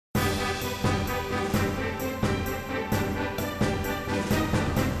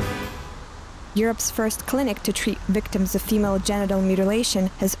Europe's first clinic to treat victims of female genital mutilation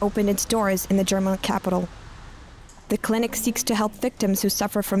has opened its doors in the German capital. The clinic seeks to help victims who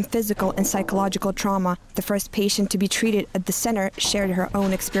suffer from physical and psychological trauma. The first patient to be treated at the center shared her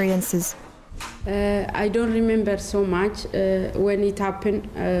own experiences. I don't remember so much. When it happened,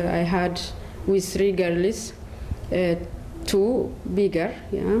 I had with 3 girls, 2 bigger,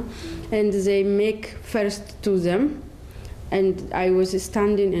 yeah, and they make first to them, and I was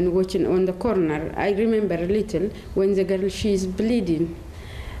standing and watching on the corner. I remember a little when the girl, she is bleeding.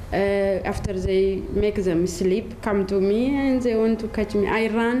 After they make them sleep, come to me and they want to catch me. I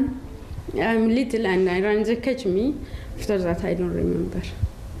ran, I'm little and I ran, they catch me. After that, I don't remember.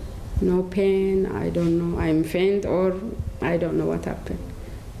 No pain, I don't know, I'm faint or I don't know what happened.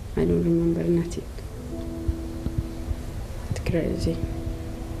 I don't remember nothing. It's crazy.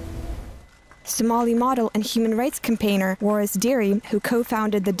 Somali model and human rights campaigner Waris Deary, who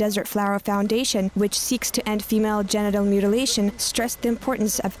co-founded the Desert Flower Foundation, which seeks to end female genital mutilation, stressed the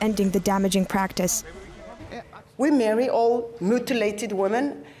importance of ending the damaging practice. We marry all mutilated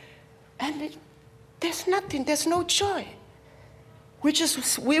women, and there's nothing, there's no joy.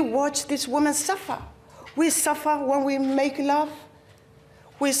 We watch these women suffer. We suffer when we make love.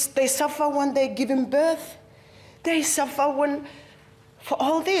 They suffer when they're giving birth. They suffer for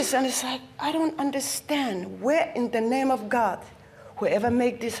all this, and it's like, I don't understand. Where in the name of God, whoever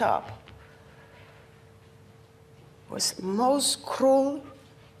made this up, was the most cruel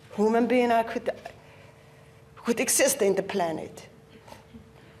human being I could exist in the planet.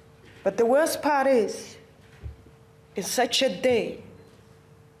 But the worst part is, in such a day,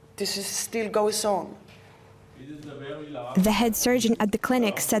 this still goes on. The head surgeon at the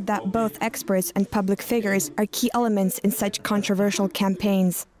clinic said that both experts and public figures are key elements in such controversial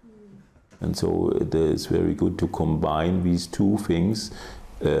campaigns. And so it is very good to combine these two things,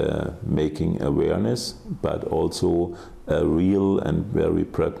 making awareness, but also a real and very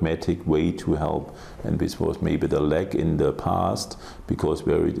pragmatic way to help. And this was maybe the lack in the past, because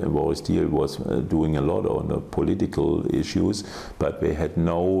Waris Deary was doing a lot on the political issues, but they had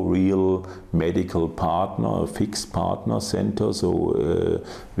no real medical partner, fixed partner center. So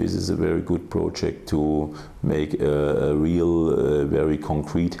this is a very good project to make a real, very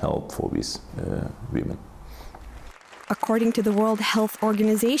concrete help for these women. According to the World Health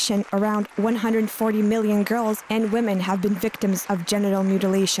Organization, around 140 million girls and women have been victims of genital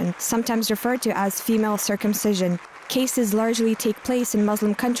mutilation, sometimes referred to as female circumcision. Cases largely take place in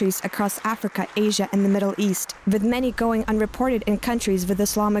Muslim countries across Africa, Asia, and the Middle East, with many going unreported in countries with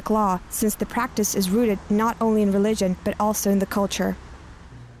Islamic law, since the practice is rooted not only in religion, but also in the culture.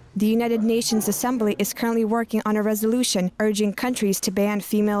 The United Nations Assembly is currently working on a resolution urging countries to ban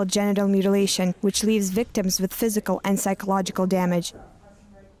female genital mutilation, which leaves victims with physical and psychological damage.